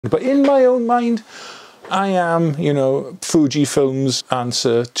But in my own mind, I am, you know, Fujifilm's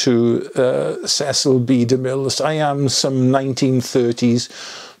answer to Cecil B. DeMille. I am some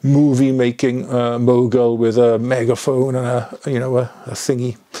 1930s movie-making mogul with a megaphone and a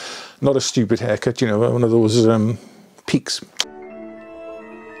thingy. Not a stupid haircut, you know, one of those peaks.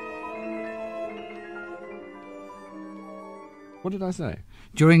 What did I say?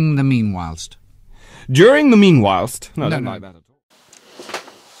 During the meanwhilest. During the meanwhilest? No, I don't like that at all.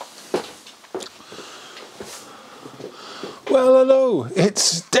 Well, hello,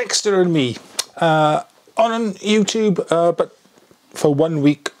 it's Dexter and me on YouTube, but for 1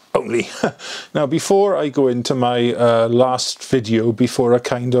 week only. Now, before I go into my last video, before a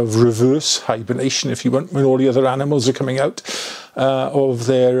kind of reverse hibernation, if you want, when all the other animals are coming out of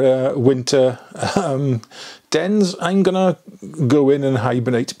their winter dens, I'm gonna go in and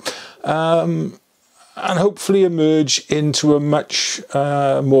hibernate. And hopefully emerge into a much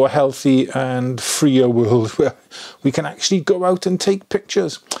more healthy and freer world where we can actually go out and take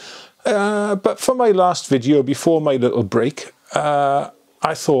pictures. But for my last video, before my little break, I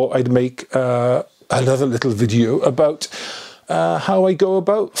thought I'd make another little video about how I go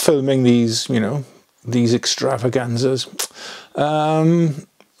about filming these, you know, these extravaganzas. I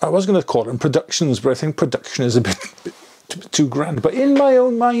was going to call them productions, but I think production is a bit too grand. But in my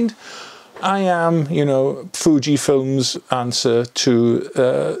own mind, I am, you know, Fujifilm's answer to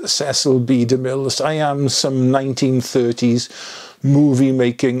Cecil B. DeMille. I am some 1930s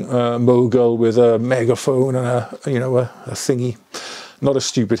movie-making mogul with a megaphone and a thingy. Not a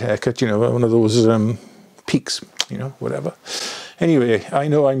stupid haircut, you know, one of those peaks, you know, whatever. Anyway, I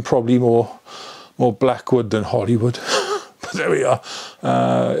know I'm probably more Blackwood than Hollywood. But there we are.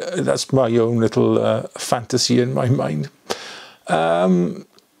 That's my own little fantasy in my mind.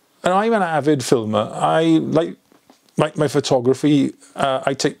 And I'm an avid filmer. I like my photography.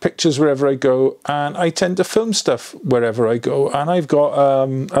 I take pictures wherever I go, and I tend to film stuff wherever I go. And I've got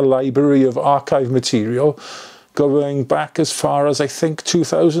a library of archive material going back as far as I think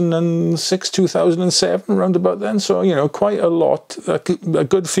 2006, 2007, around about then. So, you know, quite a lot, a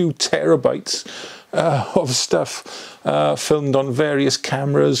good few terabytes of stuff filmed on various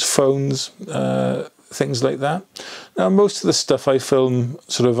cameras, phones, things like that. Now, most of the stuff I film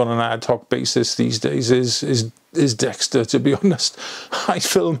sort of on an ad hoc basis these days is Dexter, to be honest. I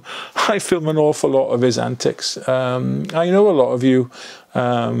film an awful lot of his antics. I know a lot of you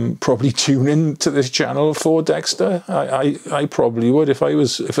probably tune in to this channel for Dexter. I probably would if I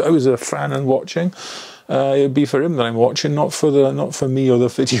was a fan and watching. It'd be for him that I'm watching, not for me or the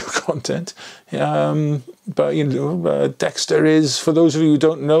video content. But you know, Dexter is, for those of you who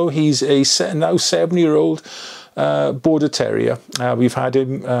don't know, he's a now 7-year-old border terrier. We've had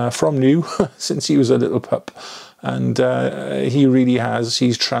him from new since he was a little pup, and he really has.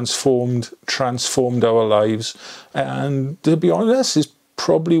 He's transformed our lives, and to be honest, is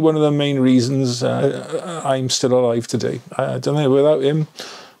probably one of the main reasons I'm still alive today. I don't know, without him,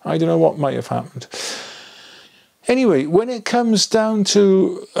 I don't know what might have happened. Anyway, when it comes down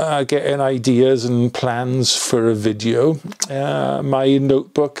to getting ideas and plans for a video, my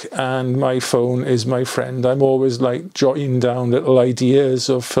notebook and my phone is my friend. I'm always like jotting down little ideas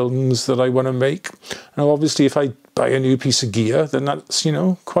of films that I want to make. Now, obviously, if I buy a new piece of gear, then that's, you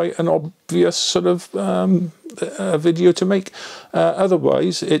know, quite an obvious sort of video to make.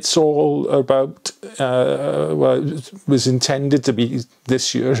 Otherwise, it's all about, well, it was intended to be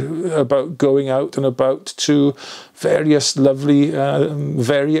this year, about going out and about to various lovely,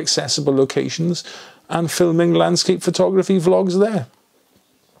 very accessible locations and filming landscape photography vlogs there.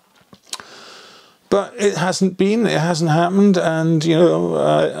 But it hasn't happened, and you know,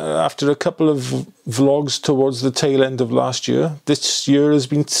 after a couple of vlogs towards the tail end of last year, this year has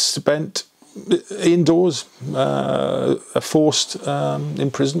been spent indoors, a forced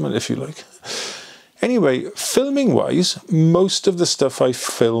imprisonment, if you like. Anyway, filming wise, most of the stuff I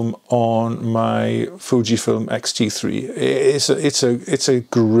film on my Fujifilm X-T3, it's a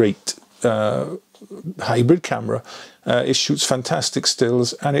great hybrid camera. It shoots fantastic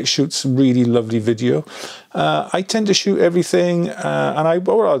stills and it shoots really lovely video. I tend to shoot everything, and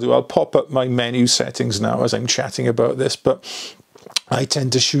what I'll do, I'll pop up my menu settings now as I'm chatting about this, but I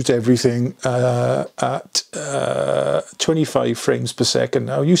tend to shoot everything at 25 frames per second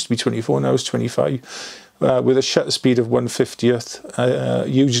now. It used to be 24, now it's 25, with a shutter speed of 1/50th.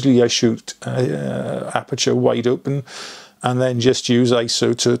 Usually I shoot aperture wide open and then just use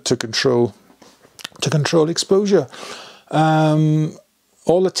ISO to control exposure.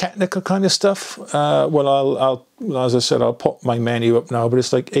 All the technical kind of stuff, well, as I said, I'll pop my menu up now, but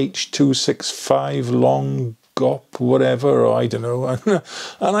it's like H265 long Scope, whatever, or I don't know.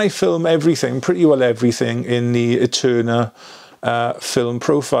 And I film everything, pretty well everything, in the Eterna film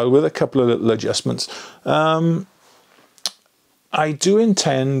profile with a couple of little adjustments. I do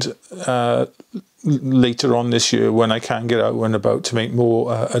intend later on this year, when I can get out and about to make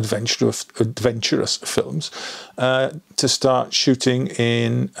more adventurous films, to start shooting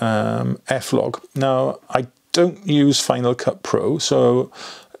in F-Log. Now, I don't use Final Cut Pro, so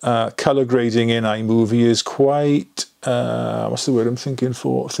color grading in iMovie is quite what's the word I'm thinking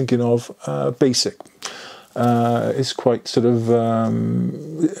of? Basic. It's quite sort of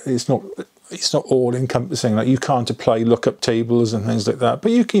it's not all encompassing. Like, you can't apply lookup tables and things like that,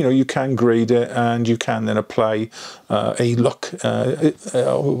 but you can grade it, and you can then apply a look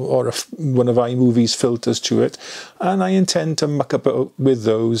or one of iMovie's filters to it, and I intend to muck up with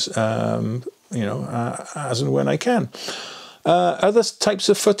those as and when I can. Other types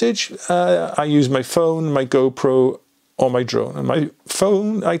of footage, I use my phone, my GoPro, or my drone. And my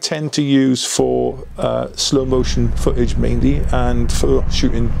phone I tend to use for slow motion footage mainly, and for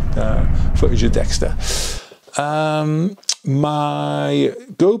shooting footage of Dexter. My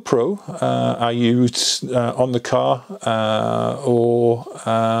GoPro I use on the car or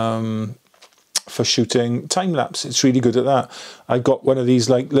for shooting time lapse. It's really good at that. I've got one of these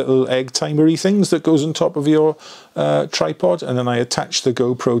like little egg timery things that goes on top of your tripod, and then I attach the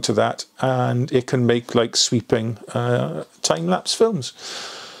GoPro to that, and it can make like sweeping time lapse films.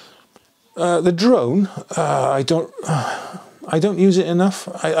 The drone, I don't use it enough.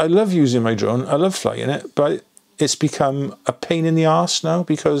 I love using my drone. I love flying it, but it's become a pain in the arse now,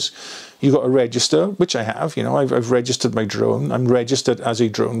 because you got to register, which I have. I've registered my drone. I'm registered as a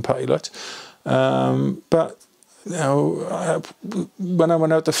drone pilot. But when I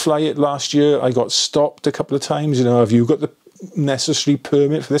went out to fly it last year, I got stopped a couple of times. Have you got the necessary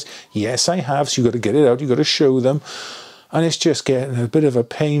permit for this? Yes, I have. So you got to get it out. You got to show them, and it's just getting a bit of a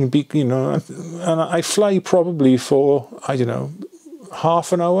pain. And I fly probably for, I don't know,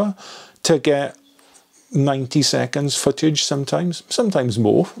 half an hour to get 90 seconds footage, sometimes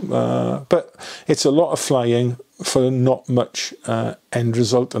more, but it's a lot of flying for not much end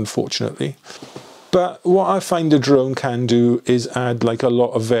result, unfortunately. But what I find the drone can do is add like a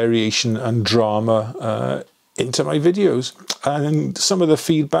lot of variation and drama into my videos, and some of the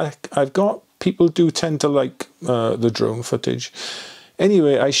feedback I've got, people do tend to like the drone footage.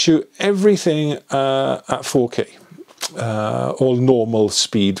 Anyway, I shoot everything at 4K, all normal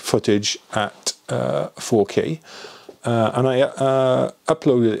speed footage at 4K, and I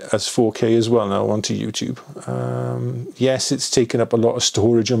upload it as 4K as well now onto YouTube. Yes, it's taken up a lot of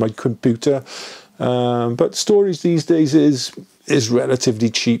storage on my computer, but storage these days is relatively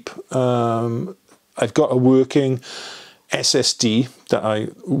cheap. I've got a working SSD that I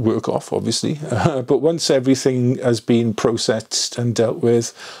work off, obviously, but once everything has been processed and dealt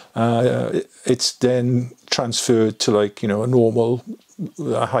with, it's then transferred to like, a normal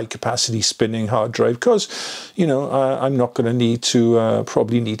high capacity spinning hard drive, because I'm not going to need to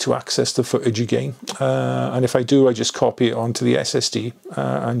probably need to access the footage again, and if I do, I just copy it onto the SSD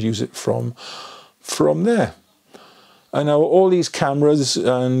and use it from there. And now all these cameras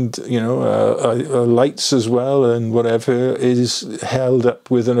and lights as well and whatever is held up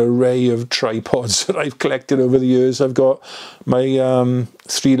with an array of tripods that I've collected over the years. I've got my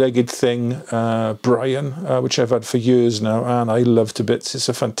three-legged thing, Brian, which I've had for years now, and I love to bits. It's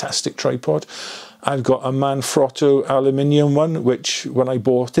a fantastic tripod. I've got a Manfrotto aluminium one, which when I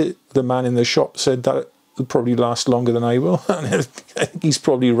bought it, the man in the shop said that it'll probably last longer than I will. And I think he's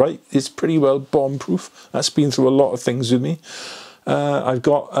probably right. It's pretty well bomb-proof. That's been through a lot of things with me. I've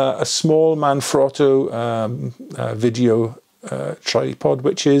got a small Manfrotto video tripod,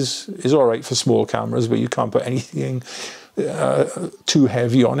 which is all right for small cameras, but you can't put anything too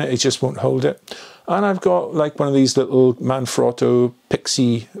heavy on it. It just won't hold it. And I've got like one of these little Manfrotto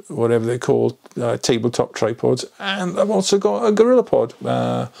Pixie, whatever they're called, tabletop tripods. And I've also got a GorillaPod.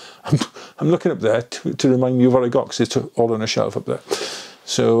 I'm looking up there to remind me of what I got, because it's all on a shelf up there.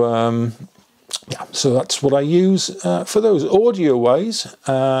 So, yeah, so that's what I use for those. Audio-wise,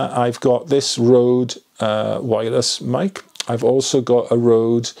 I've got this Rode wireless mic. I've also got a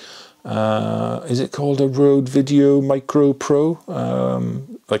Rode, is it called a Rode Video Micro Pro?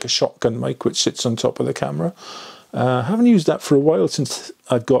 Like a shotgun mic which sits on top of the camera. I haven't used that for a while since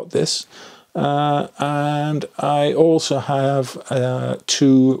I've got this. And I also have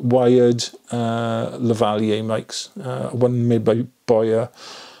two wired lavalier mics. One made by Boya,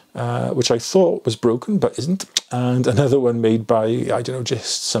 which I thought was broken but isn't. And another one made by, I don't know,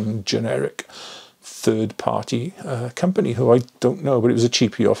 just some generic third-party company who I don't know, but it was a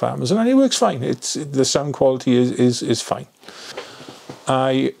cheapie off Amazon, and it works fine. The sound quality is fine.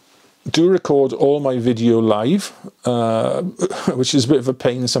 I do record all my video live, which is a bit of a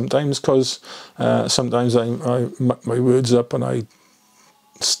pain sometimes, because sometimes I muck my words up and I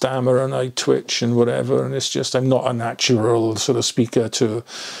stammer and I twitch and whatever, and it's just I'm not a natural sort of speaker to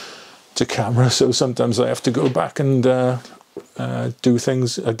camera, so sometimes I have to go back and do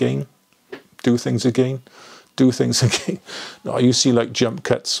things again. No, you see like jump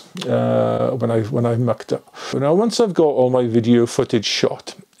cuts when I mucked up. But now once I've got all my video footage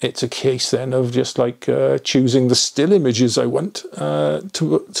shot, it's a case then of just like choosing the still images I want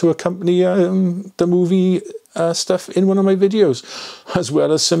to accompany the movie stuff in one of my videos, as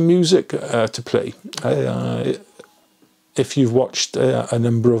well as some music to play. If you've watched a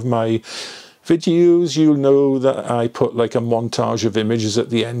number of my videos, you'll know that I put like a montage of images at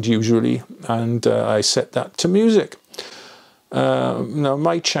the end usually, and I set that to music. Now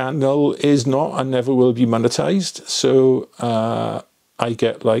my channel is not and never will be monetized, so I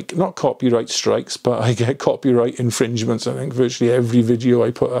get like, not copyright strikes, but I get copyright infringements, I think, virtually every video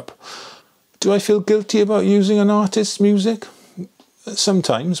I put up. Do I feel guilty about using an artist's music?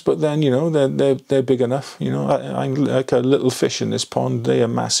 Sometimes, but then, you know, they're big enough. You know, I'm like a little fish in this pond. They are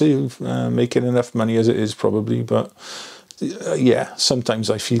massive, making enough money as it is probably. But yeah, sometimes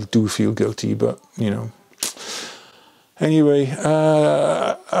I do feel guilty. But you know, anyway,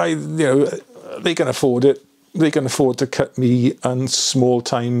 they can afford it. They can afford to cut me and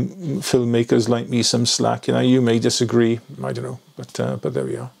small-time filmmakers like me some slack. You know, you may disagree. I don't know, but there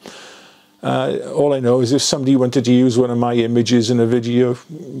we are. All I know is if somebody wanted to use one of my images in a video,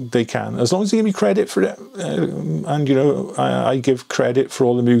 they can, as long as they give me credit for it. And you know, I give credit for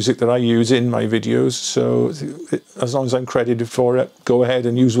all the music that I use in my videos, so as long as I'm credited for it, go ahead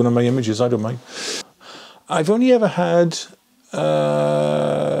and use one of my images, I don't mind. I've only ever had 2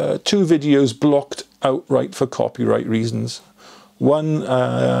 videos blocked outright for copyright reasons. One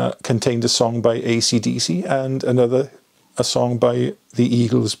contained a song by AC/DC and another a song by the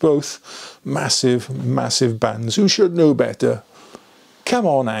Eagles, both massive bands who should know better. Come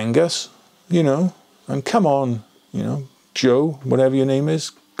on, Angus, you know, and come on, you know, Joe, whatever your name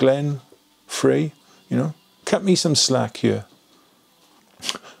is, Glenn, Frey, you know, cut me some slack here.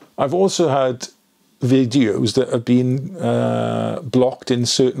 I've also had videos that have been blocked in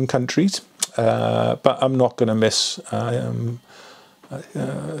certain countries, but I'm not going to miss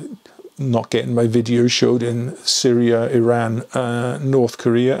not getting my videos showed in Syria, Iran, North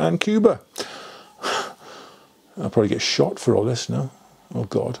Korea and Cuba. I'll probably get shot for all this now. Oh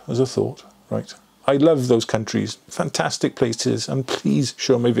God, as a thought. Right. I love those countries. Fantastic places, and please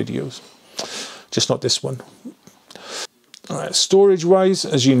show my videos. Just not this one. Storage-wise,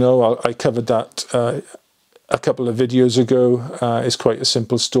 as you know, I covered that a couple of videos ago. It's quite a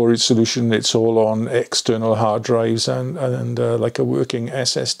simple storage solution. It's all on external hard drives and like a working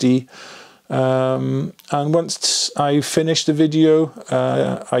SSD. And once I finish the video,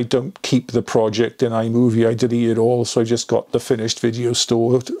 I don't keep the project in iMovie. I delete it all, so I just got the finished video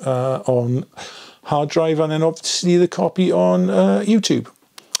stored on hard drive, and then obviously the copy on YouTube.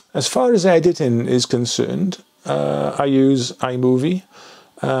 As far as editing is concerned, I use iMovie.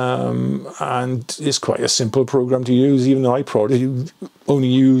 And it's quite a simple program to use, even though I probably only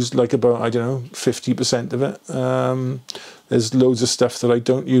used like about, I don't know, 50% of it. There's loads of stuff that I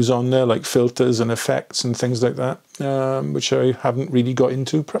don't use on there, like filters and effects and things like that, which I haven't really got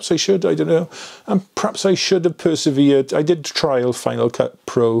into. Perhaps I should, I don't know. And perhaps I should have persevered. I did trial Final Cut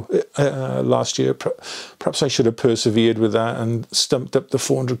Pro last year. Perhaps I should have persevered with that and stumped up the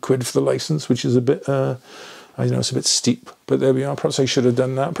 400 quid for the license, which is a bit... I know it's a bit steep, but there we are. Perhaps I should have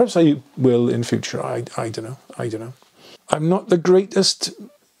done that. Perhaps I will in future. I don't know. I don't know. I'm not the greatest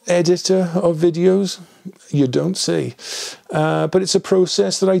editor of videos, you don't say. But it's a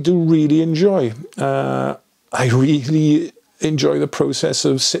process that I do really enjoy. I really enjoy the process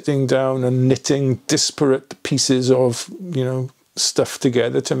of sitting down and knitting disparate pieces of, you know, stuff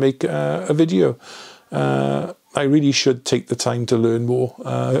together to make a video. I really should take the time to learn more,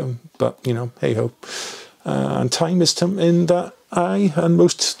 but, you know, hey-ho. And time is something that I and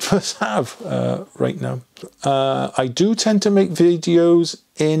most of us have right now. I do tend to make videos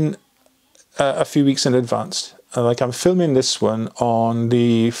in a few weeks in advance. Like I'm filming this one on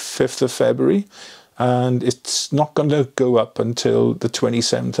the 5th of February, and it's not going to go up until the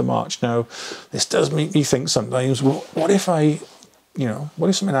 27th of March. Now, this does make me think sometimes, well, what if I, you know, what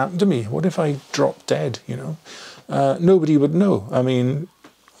if something happened to me? What if I dropped dead, you know? Nobody would know. I mean,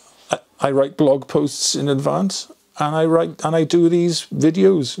 I write blog posts in advance. and I write and I do these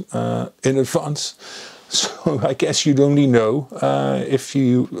videos in advance. So I guess you'd only know if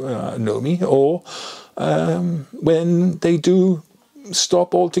you know me, or when they do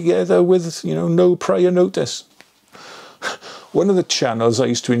stop altogether with, you know, no prior notice. One of the channels I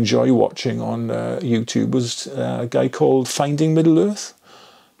used to enjoy watching on YouTube was a guy called Finding Middle Earth,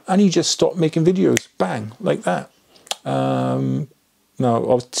 and he just stopped making videos, bang, like that. Now,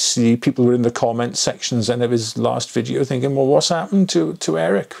 obviously, people were in the comment sections end of his last video thinking, well, what's happened to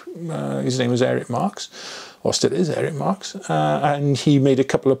Eric? His name was Eric Marks, or still is Eric Marks. And he made a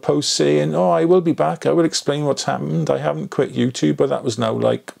couple of posts saying, oh, I will be back. I will explain what's happened. I haven't quit YouTube, but that was now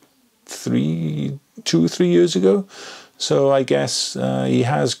like 2 or 3 years ago. So I guess he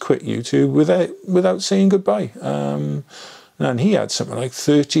has quit YouTube without saying goodbye. And he had something like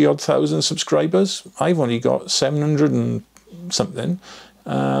 30,000 subscribers. I've only got 700 and something.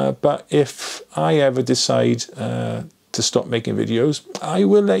 But if I ever decide to stop making videos, I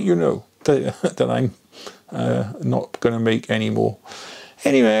will let you know that I'm not going to make any more.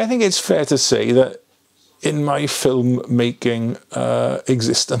 Anyway, I think it's fair to say that in my film-making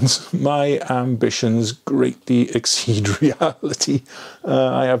existence, my ambitions greatly exceed reality.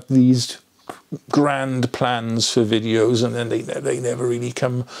 I have these grand plans for videos, and then they never really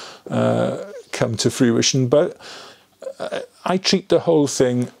come to fruition. But I treat the whole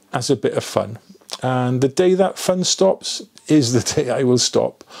thing as a bit of fun, and the day that fun stops is the day I will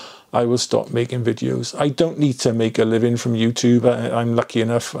stop. I will stop making videos. I don't need to make a living from YouTube. I'm lucky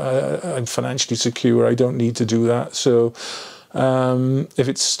enough. I'm financially secure. I don't need to do that. So if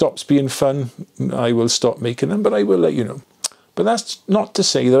it stops being fun, I will stop making them, but I will let you know. But that's not to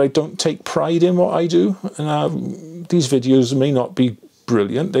say that I don't take pride in what I do. These videos may not be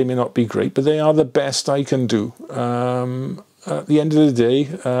brilliant. They may not be great, but they are the best I can do. At the end of the day,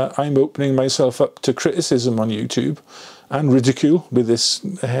 I'm opening myself up to criticism on YouTube and ridicule with this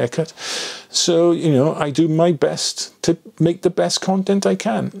haircut. So, you know, I do my best to make the best content I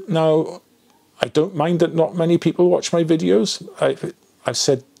can. Now, I don't mind that not many people watch my videos. I've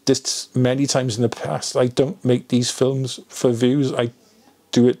said this many times in the past. I don't make these films for views. I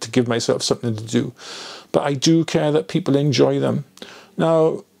do it to give myself something to do. But I do care that people enjoy them.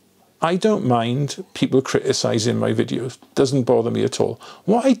 Now, I don't mind people criticising my videos. Doesn't bother me at all.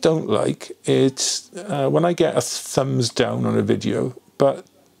 What I don't like is when I get a thumbs down on a video, but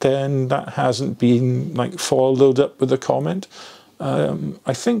then that hasn't been like followed up with a comment.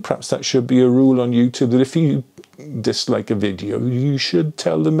 I think perhaps that should be a rule on YouTube, that if you dislike a video, you should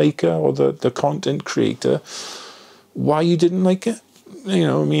tell the maker or the content creator why you didn't like it. You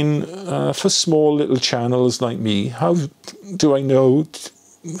know, I mean, for small little channels like me, how do I know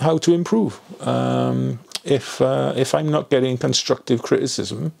how to improve? If I'm not getting constructive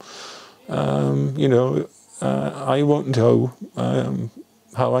criticism, you know, I won't know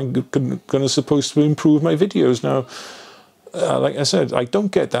how I'm going to supposed to improve my videos. Now, like I said, I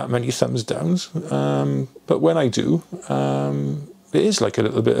don't get that many thumbs downs, but when I do, it is like a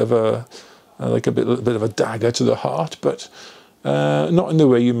little bit of a little bit of a dagger to the heart, but not in the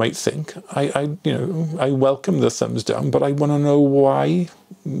way you might think. You know, I welcome the thumbs down, but I want to know why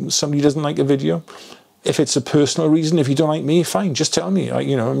somebody doesn't like a video. If it's a personal reason, if you don't like me, fine, just tell me.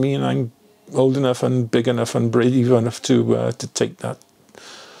 You know, I mean, I'm old enough and big enough and brave enough to take that.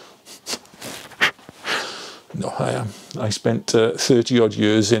 No, I am. I spent 30 odd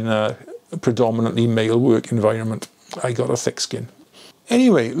years in a predominantly male work environment. I got a thick skin.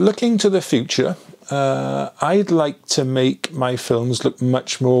 Anyway, looking to the future, I'd like to make my films look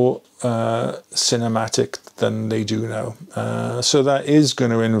much more cinematic than they do now. So that is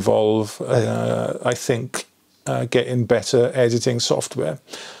going to involve, I think, getting better editing software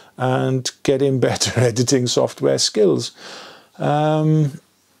and getting better editing software skills.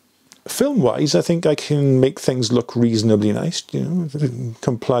 Film-wise, I think I can make things look reasonably nice, you know,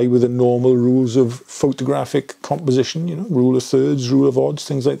 comply with the normal rules of photographic composition, you know, rule of thirds, rule of odds,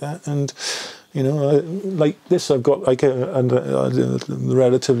 things like that. And, you know, like this, I've got like a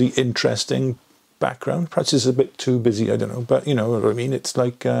relatively interesting background. Perhaps it's a bit too busy, I don't know, but you know what I mean? It's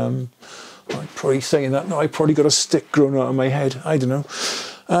like, I'm probably saying that, no, I probably got a stick growing out of my head. I don't know.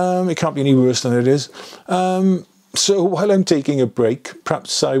 It can't be any worse than it is. So while I'm taking a break,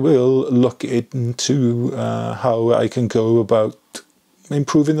 perhaps I will look into how I can go about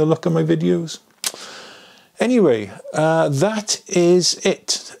improving the look of my videos. Anyway, that is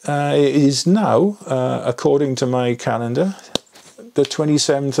it. It is now, according to my calendar, the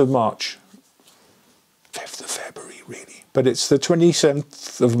 27th of March. 5th of February, really. But it's the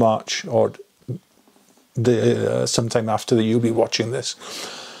 27th of March, or sometime after that you'll be watching this.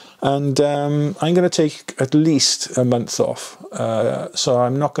 And I'm going to take at least a month off. So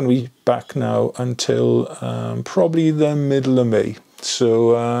I'm not going to be back now until probably the middle of May.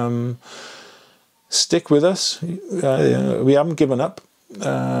 So stick with us. We haven't given up.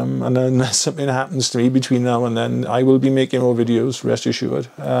 And unless something happens to me between now and then, I will be making more videos, rest assured.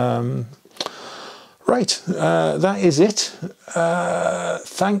 Right, that is it.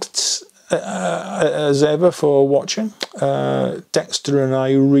 Thanks as ever for watching. Dexter and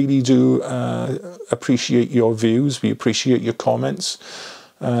I really do appreciate your views. We appreciate your comments.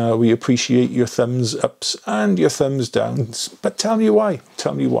 We appreciate your thumbs ups and your thumbs downs. But tell me why.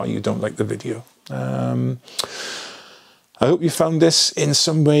 Tell me why you don't like the video. I hope you found this in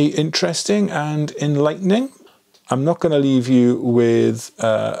some way interesting and enlightening. I'm not going to leave you with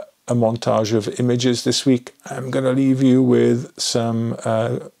a montage of images this week. I'm going to leave you with some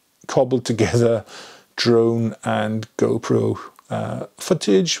cobbled together drone and GoPro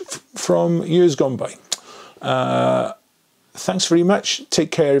footage from years gone by. Thanks very much.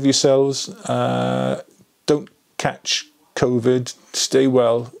 Take care of yourselves. Don't catch COVID. Stay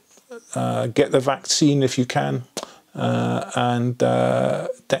well. Get the vaccine if you can. And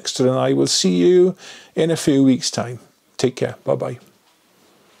Dexter and I will see you in a few weeks' time. Take care. Bye-bye.